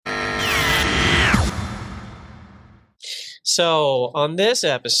So on this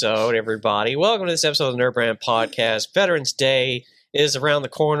episode, everybody, welcome to this episode of the Nerd Brand Podcast. Veterans Day is around the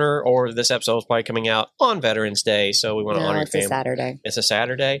corner, or this episode is probably coming out on Veterans Day, so we want to honor your family. It's a Saturday. It's a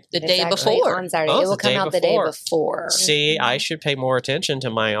Saturday? The day before. On Saturday. Oh, it will come out the day before. See, I should pay more attention to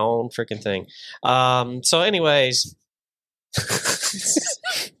my own freaking thing. So anyways...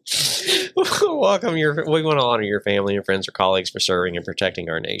 we want to honor your family and friends or colleagues for serving and protecting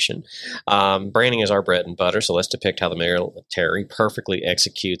our nation. Branding is our bread and butter, so let's depict how the military perfectly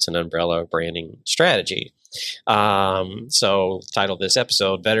executes an umbrella branding strategy. So titled this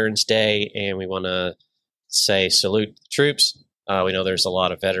episode Veterans Day, and we want to say salute the troops. We know there's a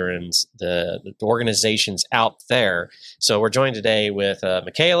lot of veterans, the organizations out there. So we're joined today with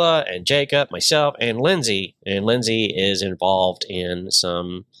Michaela and Jacob, myself, and Lindsay. And Lindsay is involved in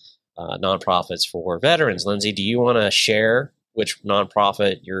some nonprofits for veterans. Lindsay, do you want to share which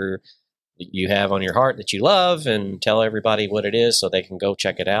nonprofit you have on your heart that you love and tell everybody what it is so they can go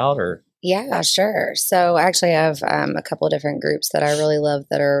check it out? Or Yeah, sure. So actually I have a couple of different groups that I really love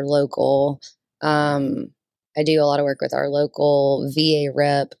that are local. I do a lot of work with our local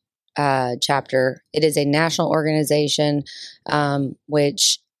VARep chapter. It is a national organization,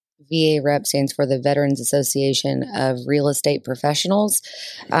 which VARep stands for the Veterans Association of Real Estate Professionals.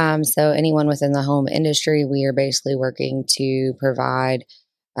 So anyone within the home industry, we are basically working to provide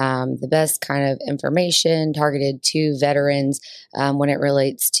the best kind of information targeted to veterans when it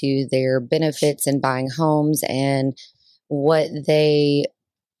relates to their benefits in buying homes and what they're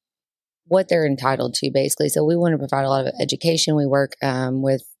entitled to, basically. So we want to provide a lot of education. We work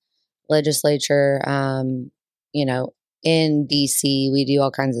with legislature, in DC. We do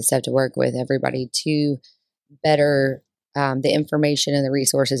all kinds of stuff to work with everybody to better the information and the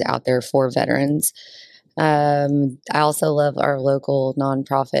resources out there for veterans. I also love our local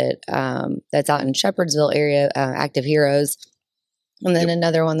nonprofit that's out in Shepherdsville area, Active Heroes. And then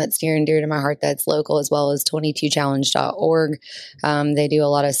another one that's near and dear to my heart that's local as well is 22challenge.org. They do a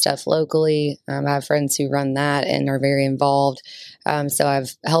lot of stuff locally. I have friends who run that and are very involved. So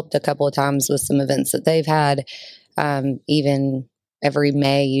I've helped a couple of times with some events that they've had. Even every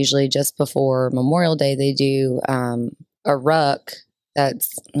May, usually just before Memorial Day, they do a ruck.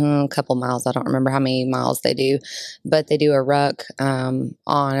 That's a couple miles. I don't remember how many miles they do, but they do a ruck on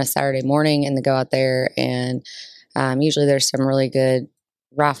a Saturday morning, and they go out there and usually there's some really good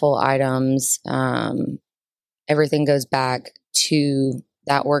raffle items. Everything goes back to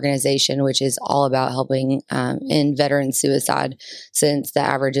that organization, which is all about helping end veteran suicide, since the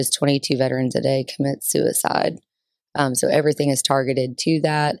average is 22 veterans a day commit suicide. So everything is targeted to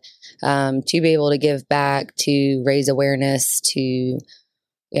that, to be able to give back, to raise awareness, to,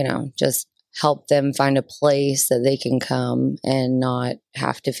 just help them find a place that they can come and not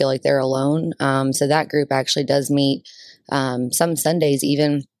have to feel like they're alone. So that group actually does meet some Sundays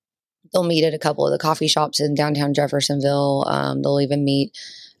even. They'll meet at a couple of the coffee shops in downtown Jeffersonville. They'll even meet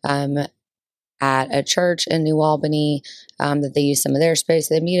at a church in New Albany that they use some of their space.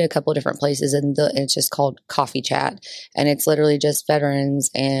 They meet at a couple of different places, and it's just called Coffee Chat. And it's literally just veterans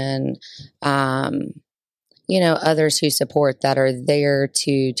and others who support that are there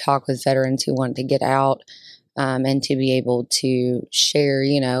to talk with veterans who want to get out and to be able to share,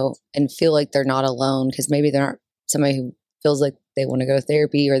 and feel like they're not alone, because maybe they're not somebody who feels like they want to go to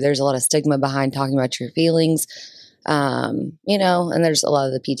therapy, or there's a lot of stigma behind talking about your feelings, and there's a lot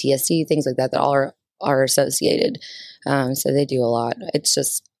of the PTSD, things like that all are associated. So they do a lot. It's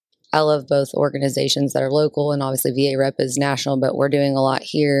just, I love both organizations that are local, and obviously VARep is national, but we're doing a lot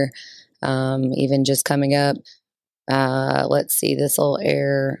here. Even just coming up, let's see, this will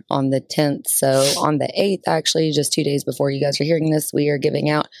air on the 10th. So on the 8th, actually, just 2 days before you guys are hearing this, we are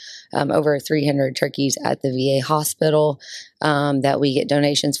giving out over 300 turkeys at the VA hospital that we get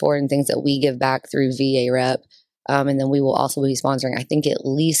donations for, and things that we give back through VARep. And then we will also be sponsoring, I think, at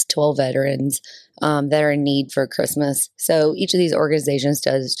least 12 veterans that are in need for Christmas. So each of these organizations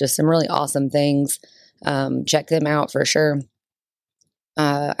does just some really awesome things. Check them out for sure.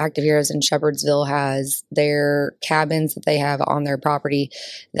 Active Heroes in Shepherdsville has their cabins that they have on their property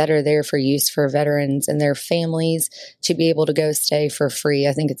that are there for use for veterans and their families to be able to go stay for free.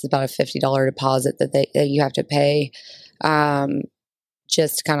 I think it's about a $50 deposit that you have to pay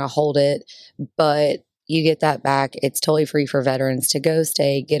just to kind of hold it, but you get that back. It's totally free for veterans to go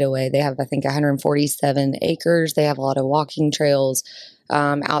stay, get away. They have, I think, 147 acres. They have a lot of walking trails,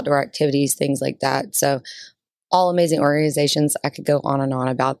 outdoor activities, things like that. So all amazing organizations. I could go on and on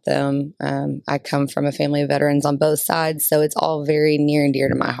about them. I come from a family of veterans on both sides, so it's all very near and dear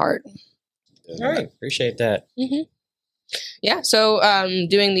to my heart. All right. Appreciate that. Mm-hmm. Yeah. So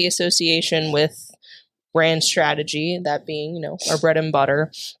doing the association with brand strategy, that being, you know, our bread and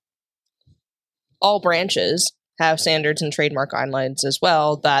butter. All branches have standards and trademark guidelines as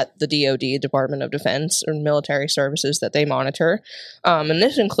well that the DoD, Department of Defense, or military services that they monitor. And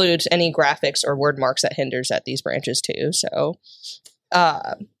this includes any graphics or word marks that hinders at these branches too. So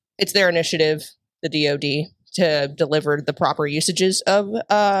it's their initiative, the DoD, to deliver the proper usages of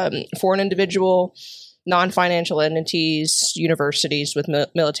for an individual, non-financial entities, universities with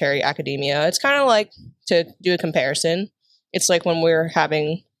military academia. It's kind of like, to do a comparison, it's like when we're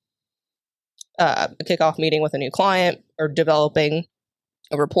having a kickoff meeting with a new client or developing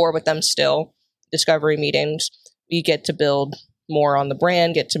a rapport with them still, discovery meetings, we get to build more on the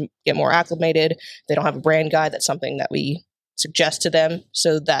brand, get more acclimated. If they don't have a brand guide, that's something that we suggest to them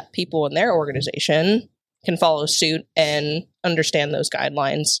so that people in their organization can follow suit and understand those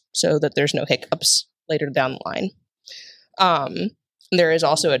guidelines so that there's no hiccups later down the line. There is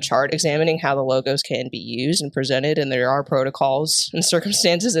also a chart examining how the logos can be used and presented, and there are protocols and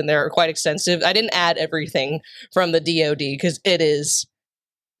circumstances, and they're quite extensive. I didn't add everything from the DoD because it is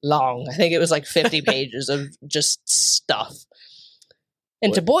long. I think it was like 50 pages of just stuff.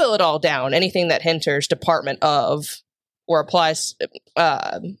 And to boil it all down, anything that hinders Department of or applies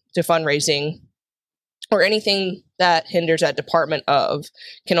to fundraising, or anything that hinders that Department of,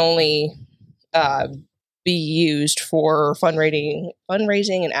 can only be used for fundraising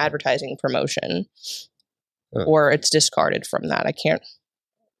and advertising promotion, or it's discarded from that. I can't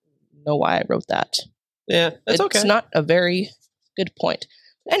know why I wrote that. Yeah, that's okay. It's not a very good point.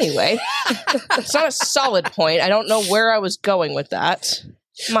 Anyway, it's not a solid point. I don't know where I was going with that.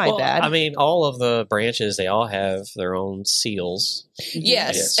 My bad. I mean, all of the branches, they all have their own seals.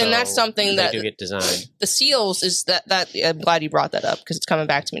 Yes, So and that's something that they do get designed. The seals is that I'm glad you brought that up because it's coming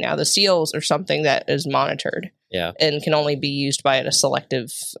back to me now. The seals are something that is monitored, and can only be used by a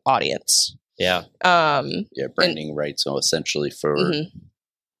selective audience. Branding rights, so essentially for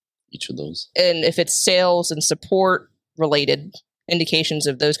each of those. And if it's sales and support related indications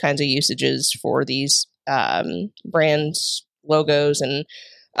of those kinds of usages for these brands, logos, and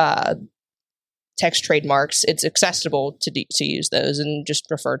text trademarks, it's accessible to use those, and just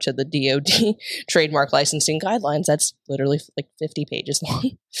refer to the DoD trademark licensing guidelines. That's literally like 50 pages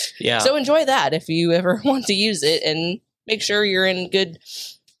long. Yeah. So enjoy that if you ever want to use it, and make sure you're in good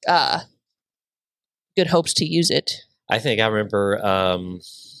hopes to use it. I think I remember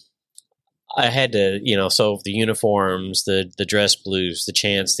I had to, so the uniforms, the dress blues, the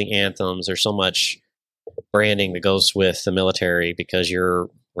chants, the anthems, there's so much branding that goes with the military because you're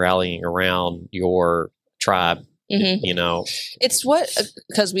rallying around your tribe. It's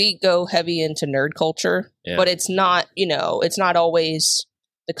because we go heavy into nerd culture, but it's not, it's not always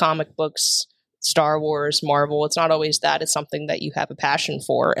the comic books, Star Wars, Marvel. It's not always that. It's something that you have a passion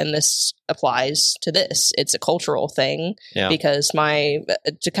for, and this applies to this. It's a cultural thing because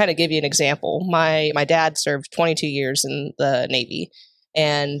to kind of give you an example, my dad served 22 years in the Navy.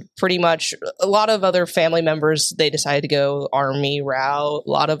 And pretty much a lot of other family members, they decided to go Army route,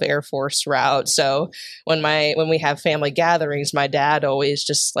 a lot of Air Force route. So when we have family gatherings, my dad always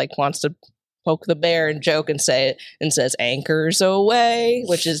just like wants to poke the bear and joke and says "Anchors Away,"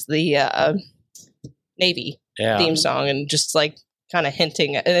 which is the Navy theme song, and just like kind of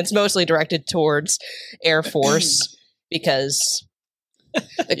hinting, and it's mostly directed towards Air Force because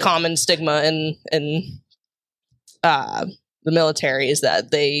the common stigma in the military is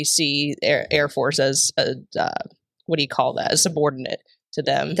that they see Air Force as a as subordinate to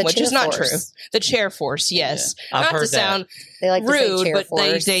them, which is not true. The chair force, yes. Yeah. Not to sound rude,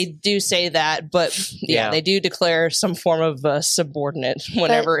 but they do say that. But they do declare some form of subordinate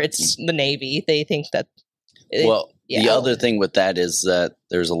whenever it's the Navy. They think that. The other thing with that is that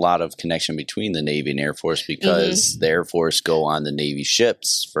there's a lot of connection between the Navy and Air Force because the Air Force go on the Navy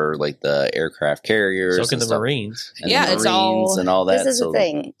ships for like the aircraft carriers. So can the Marines. And the Marines and all that. This is the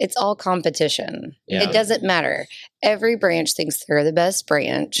thing. It's all competition. Yeah. It doesn't matter. Every branch thinks they're the best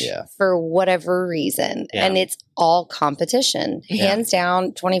branch for whatever reason. Yeah. And it's all competition. Hands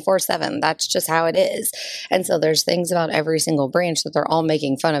down, 24/7. That's just how it is. And so there's things about every single branch that they're all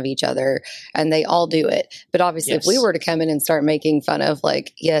making fun of each other, and they all do it. But obviously, if we were to come in and start making fun of,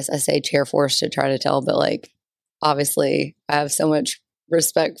 like, yes, I say chair force to try to tell, but like, obviously, I have so much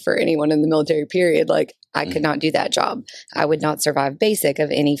respect for anyone in the military, period. Like, I could not do that job. I would not survive basic of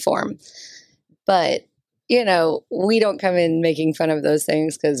any form. But we don't come in making fun of those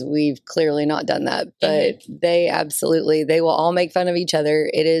things because we've clearly not done that. But they will all make fun of each other.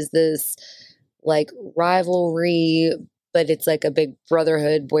 It is this like rivalry but it's like a big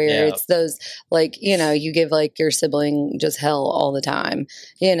brotherhood where it's those, like, you know, you give like your sibling just hell all the time.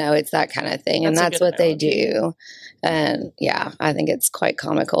 You know, it's that kind of thing. And that's what they do. And yeah, I think it's quite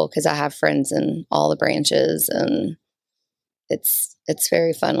comical because I have friends in all the branches, and it's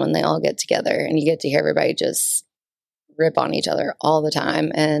very fun when they all get together and you get to hear everybody just rip on each other all the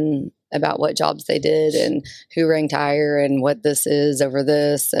time and about what jobs they did and who ranked higher and what this is over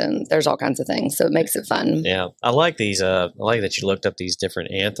this, and there's all kinds of things, so it makes it fun. Yeah, I like these. I like that you looked up these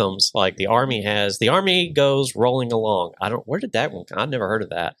different anthems. Like the Army goes rolling along. Where did that one? I've never heard of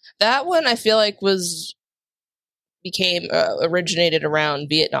that. That one I feel like originated around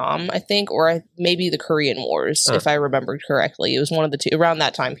Vietnam, I think, or maybe the Korean Wars, if I remember correctly. It was one of the two. Around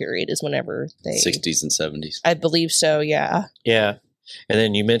that time period is whenever 60s and 70s. I believe so, yeah. Yeah. And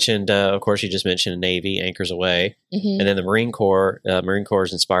then you mentioned, of course, you just mentioned Navy, Anchors Aweigh. Mm-hmm. And then the Marine Corps. Marine Corps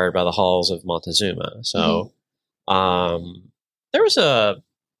is inspired by the halls of Montezuma. So there was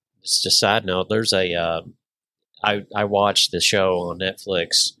just a side note, there's I watched the show on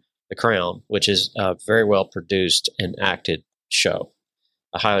Netflix, The Crown, which is a very well produced and acted show.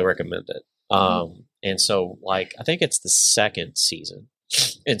 I highly recommend it. And so, like, I think it's the second season.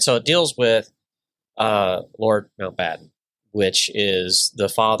 And so it deals with Lord Mountbatten, which is the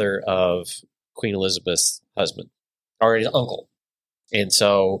father of Queen Elizabeth's husband, or his uncle. And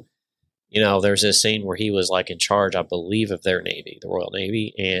so, you know, there's this scene where he was like in charge, I believe, of their Navy, the Royal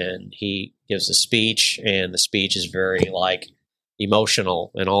Navy, and he gives a speech, and the speech is very like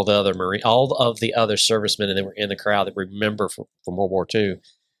emotional, and all of the other servicemen that were in the crowd that remember from World War II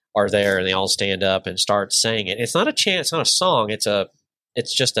are there, and they all stand up and start saying it. It's not a chant, it's not a song. It's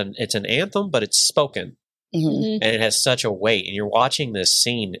an anthem, but it's spoken, and it has such a weight. And you're watching this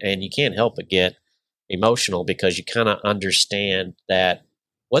scene, and you can't help but get emotional because you kind of understand that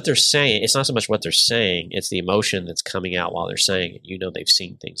what they're saying. It's not so much what they're saying; it's the emotion that's coming out while they're saying it. You know, they've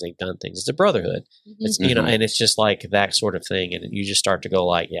seen things, they've done things. It's a brotherhood. It's you know, and it's just like that sort of thing. And you just start to go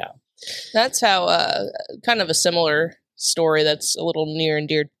like, yeah. That's how kind of a similar story that's a little near and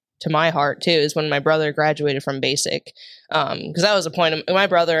dear to my heart too is when my brother graduated from basic, because that was a point of my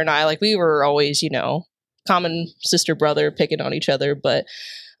brother and I, like, we were always, you know, common sister brother picking on each other, but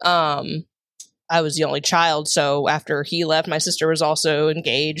I was the only child, so after he left, my sister was also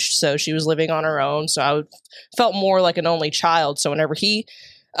engaged, so she was living on her own, so I felt more like an only child. So whenever he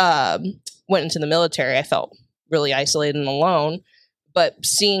went into the military, I felt really isolated and alone. But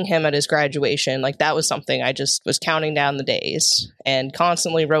seeing him at his graduation, like, that was something I just was counting down the days and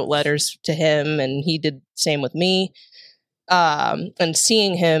constantly wrote letters to him, and he did the same with me. And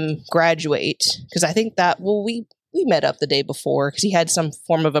seeing him graduate, because I think that, we met up the day before because he had some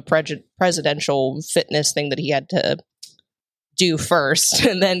form of a presidential fitness thing that he had to do first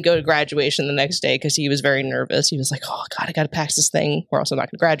and then go to graduation the next day because he was very nervous. He was like, oh, God, I got to pack this thing or else I'm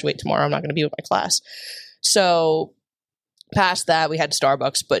not going to graduate tomorrow. I'm not going to be with my class. So past that, we had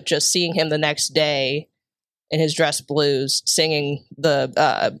Starbucks, but just seeing him the next day in his dress blues, singing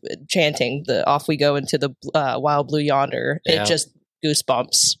chanting the "Off we go into the wild blue yonder," it just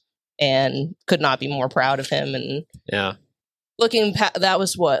goosebumps. And could not be more proud of him. And looking that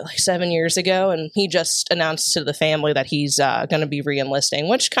was like 7 years ago, and he just announced to the family that he's going to be re-enlisting,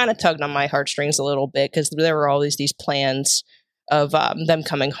 which kind of tugged on my heartstrings a little bit because there were always these plans of them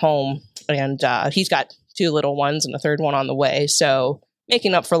coming home, and he's got 2 little ones and a third one on the way. So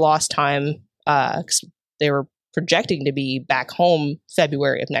making up for lost time, because they were projecting to be back home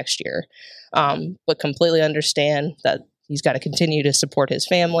February of next year, but completely understand that he's got to continue to support his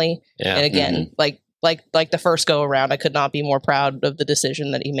family. Yeah. And again, like the first go around, I could not be more proud of the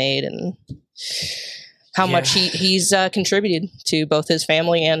decision that he made and how much he's contributed to both his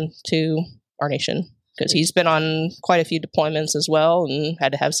family and to our nation. Because he's been on quite a few deployments as well and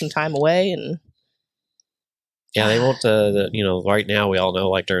had to have some time away. And yeah, they won't, right now we all know,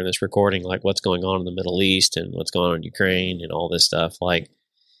 like during this recording, like what's going on in the Middle East and what's going on in Ukraine and all this stuff. Like,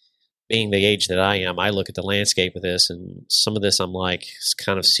 being the age that I am, I look at the landscape of this, and some of this I'm like,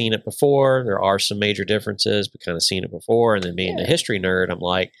 kind of seen it before. There are some major differences, but kind of seen it before. And then being a history nerd, I'm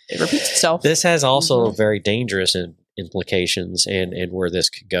like, it repeats itself. This has also very dangerous implications and where this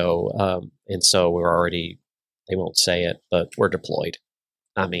could go. And so they won't say it, but we're deployed.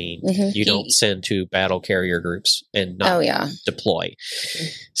 I mean, you don't send 2 battle carrier groups and not deploy.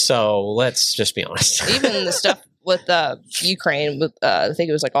 So let's just be honest. Even the stuff with Ukraine, with I think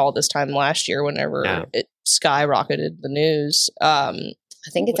it was like all this time last year whenever it skyrocketed the news. I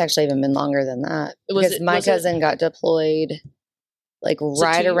think it's actually even been longer than that. Because my cousin got deployed like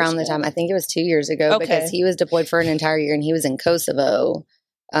right around the time. I think it was 2 years ago because he was deployed for an entire year and he was in Kosovo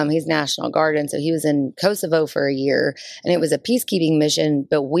He's National Guard. And so he was in Kosovo for a year, and it was a peacekeeping mission,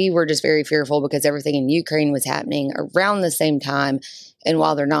 but we were just very fearful because everything in Ukraine was happening around the same time. And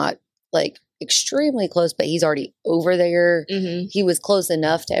while they're not like extremely close, but he's already over there, he was close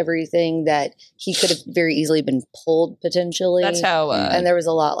enough to everything that he could have very easily been pulled potentially. That's how, and there was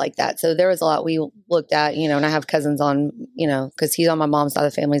a lot like that. So there was a lot we looked at, you know, and I have cousins on, you know, because he's on my mom's side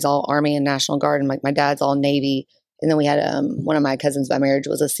of the family's all Army and National Guard, and like my dad's all Navy. And then we had one of my cousins by marriage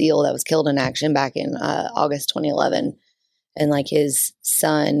was a SEAL that was killed in action back in August 2011. And like his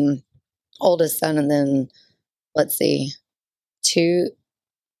son, oldest son, and then let's see, two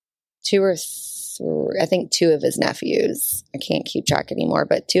or three, I think two of his nephews. I can't keep track anymore,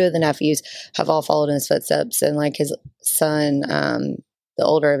 but two of the nephews have all followed in his footsteps. And like his son, the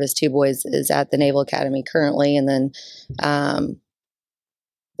older of his two boys, is at the Naval Academy currently. And then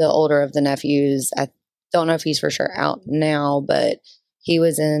the older of the nephews, I don't know if he's for sure out now, but he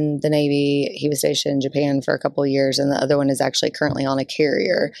was in the Navy. He was stationed in Japan for a couple of years, and the other one is actually currently on a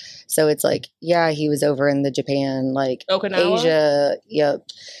carrier. So it's like, yeah, he was over in the Japan, like Okinawa? Asia. Yep.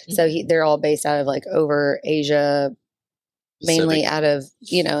 So they're all based out of like over Asia, mainly out of,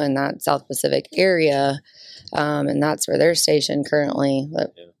 you know, in that South Pacific area. And that's where they're stationed currently.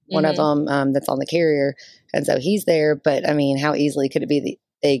 One of them that's on the carrier. And so he's there. But I mean, how easily could it be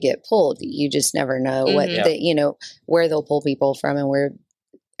they get pulled? You just never know what they, you know, where they'll pull people from and where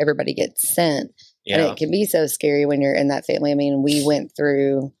everybody gets sent. And it can be so scary when you're in that family. I mean, we went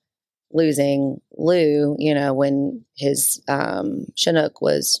through losing Lou, you know, when his Chinook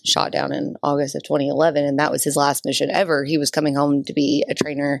was shot down in August of 2011, and that was his last mission ever. He was coming home to be a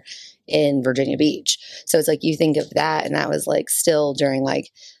trainer in Virginia Beach. So it's like you think of that, and that was like still during like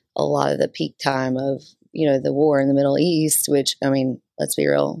a lot of the peak time of, you know, the war in the Middle East, which, I mean, let's be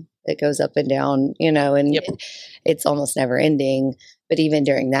real, it goes up and down, you know, and it's almost never ending. But even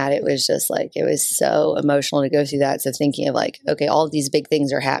during that, it was just like, it was so emotional to go through that. So thinking of like, okay, all of these big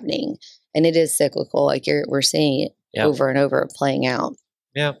things are happening, and it is cyclical. Like we're seeing it over and over playing out.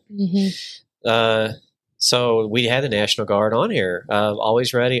 Yeah. So we had the National Guard on here,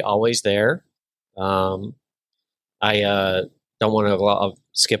 always ready, always there. I don't want to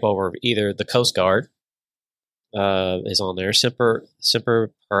skip over either. The Coast Guard is on there. Semper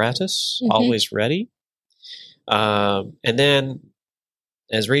Paratus, always ready. And then,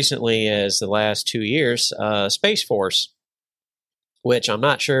 as recently as the last 2 years, Space Force, which I'm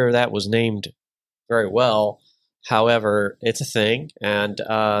not sure that was named very well. However, it's a thing. And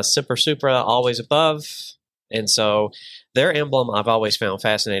Semper Supra, always above. And so their emblem I've always found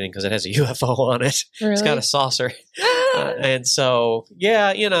fascinating because it has a UFO on it. Really? It's got a saucer. And so,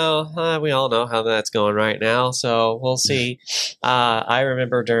 yeah, you know, we all know how that's going right now. So we'll see. I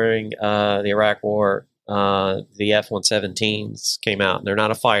remember during the Iraq War, the F-117s came out. They're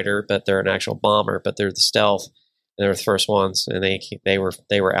not a fighter, but they're an actual bomber, but they're the stealth. They were the first ones, and they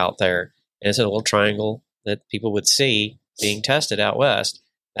were out there. And it's a little triangle that people would see being tested out west.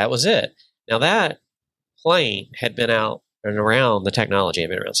 That was it. Now that plane had been out and around, the technology had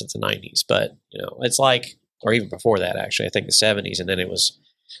been around since the 90s, but you know, it's like, or even before that, actually, I think the 70s, and then it was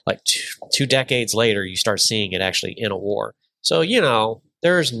like two decades later, you start seeing it actually in a war. So, you know,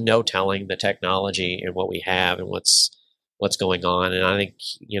 there's no telling the technology and what we have and what's going on. And I think,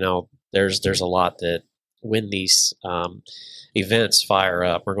 you know, there's a lot that when these events fire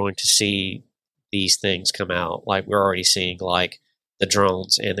up, we're going to see these things come out. Like we're already seeing like the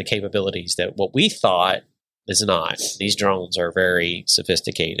drones and the capabilities that what we thought is not. These drones are very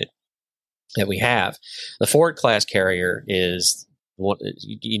sophisticated that we have. The Ford class carrier is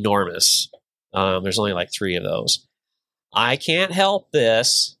enormous. There's only like 3 of those. I can't help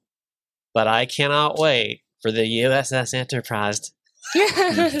this, but I cannot wait for the USS Enterprise.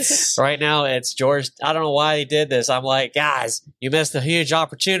 Right now, it's George. I don't know why he did this. I'm like, guys, you missed a huge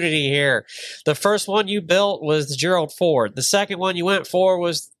opportunity here. The first one you built was the Gerald Ford. The second one you went for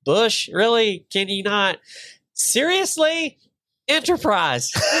was Bush. Really? Can you not? Seriously?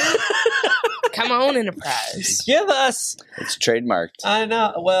 Enterprise. Come on, Enterprise. Give us. It's trademarked. I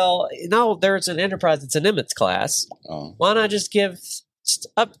know. Well, no, there's an Enterprise. It's a Nimitz class. Oh. Why not just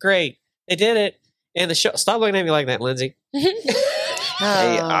upgrade? They did it. And the show. Stop looking at me like that, Lindsay.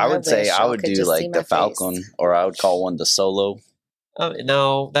 Hey, I would say I would do like the Falcon, or I would call one the Solo.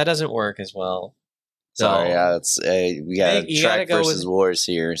 No, that doesn't work as well. Sorry, we got track versus wars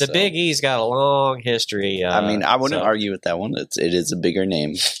here. The Big E's got a long history. I mean, I wouldn't argue with that one. It is a bigger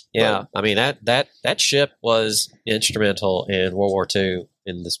name. Yeah, I mean that ship was instrumental in World War II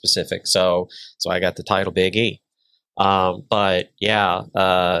in the specific. So I got the title Big E. But yeah,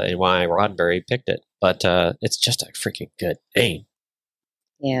 and why Roddenberry picked it. But it's just a freaking good name.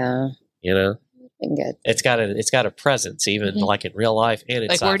 Yeah. You know, Been good. it's got a presence, even like in real life and in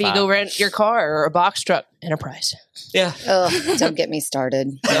Like, where do you go rent your car or a box truck? Enterprise. Yeah. Oh, don't get me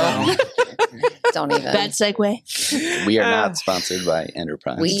started. No. Don't even. Bad segue. We are not sponsored by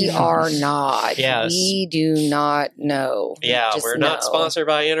Enterprise. We are not. Yes. We do not know. Yeah, Just we're not know. sponsored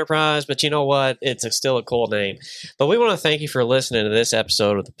by Enterprise, but you know what? It's still a cool name. But we want to thank you for listening to this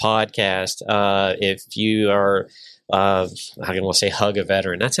episode of the podcast. If you are, I don't want to say hug a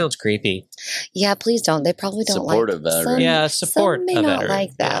veteran. That sounds creepy. Yeah, please don't. They probably don't Support like a veteran. Support some may a not veteran.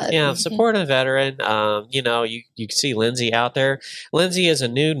 like that. Yeah, support a veteran. You know, you can see Lindsay out there. Lindsay is a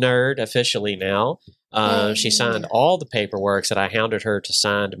new nerd officially now. She signed all the paperwork that I hounded her to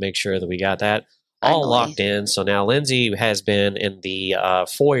sign to make sure that we got that all Finally. locked in. So now Lindsay has been in the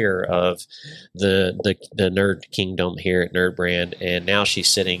foyer of the Nerd Kingdom here at Nerd Brand, and now she's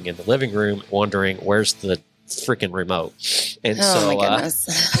sitting in the living room wondering where's the freaking remote. And Oh so my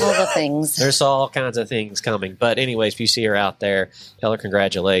goodness. All the things. there's all kinds of things coming. But anyways, if you see her out there, tell her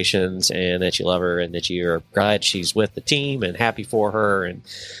congratulations and that you love her and that you're glad she's with the team and happy for her and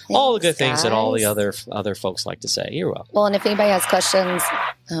all the good things that all the other folks like to say. You're welcome. Well, and if anybody has questions,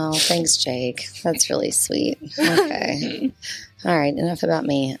 thanks, Jake. That's really sweet. Okay. All right, enough about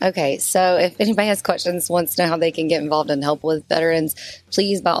me. Okay, so if anybody has questions, wants to know how they can get involved and help with veterans,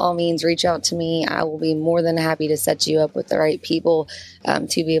 please, by all means, reach out to me. I will be more than happy to set you up with the right people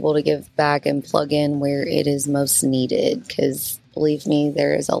to be able to give back and plug in where it is most needed. Because believe me,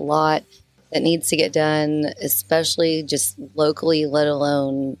 there is a lot that needs to get done, especially just locally, let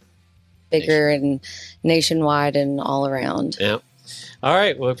alone bigger and nationwide and all around. Yeah. All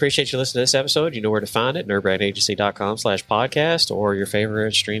right. Well, appreciate you listening to this episode. You know where to find it, nerdbrandagency.com/podcast or your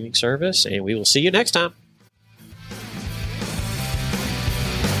favorite streaming service. And we will see you next time.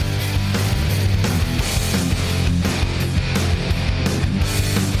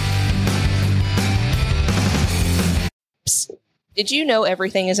 Psst. Did you know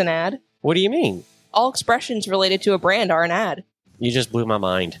everything is an ad? What do you mean? All expressions related to a brand are an ad. You just blew my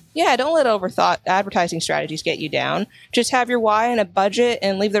mind. Yeah, don't let overthought advertising strategies get you down. Just have your why and a budget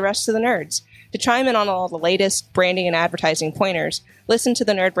and leave the rest to the nerds. To chime in on all the latest branding and advertising pointers, listen to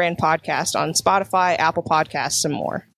the Nerd Brand podcast on Spotify, Apple Podcasts, and more.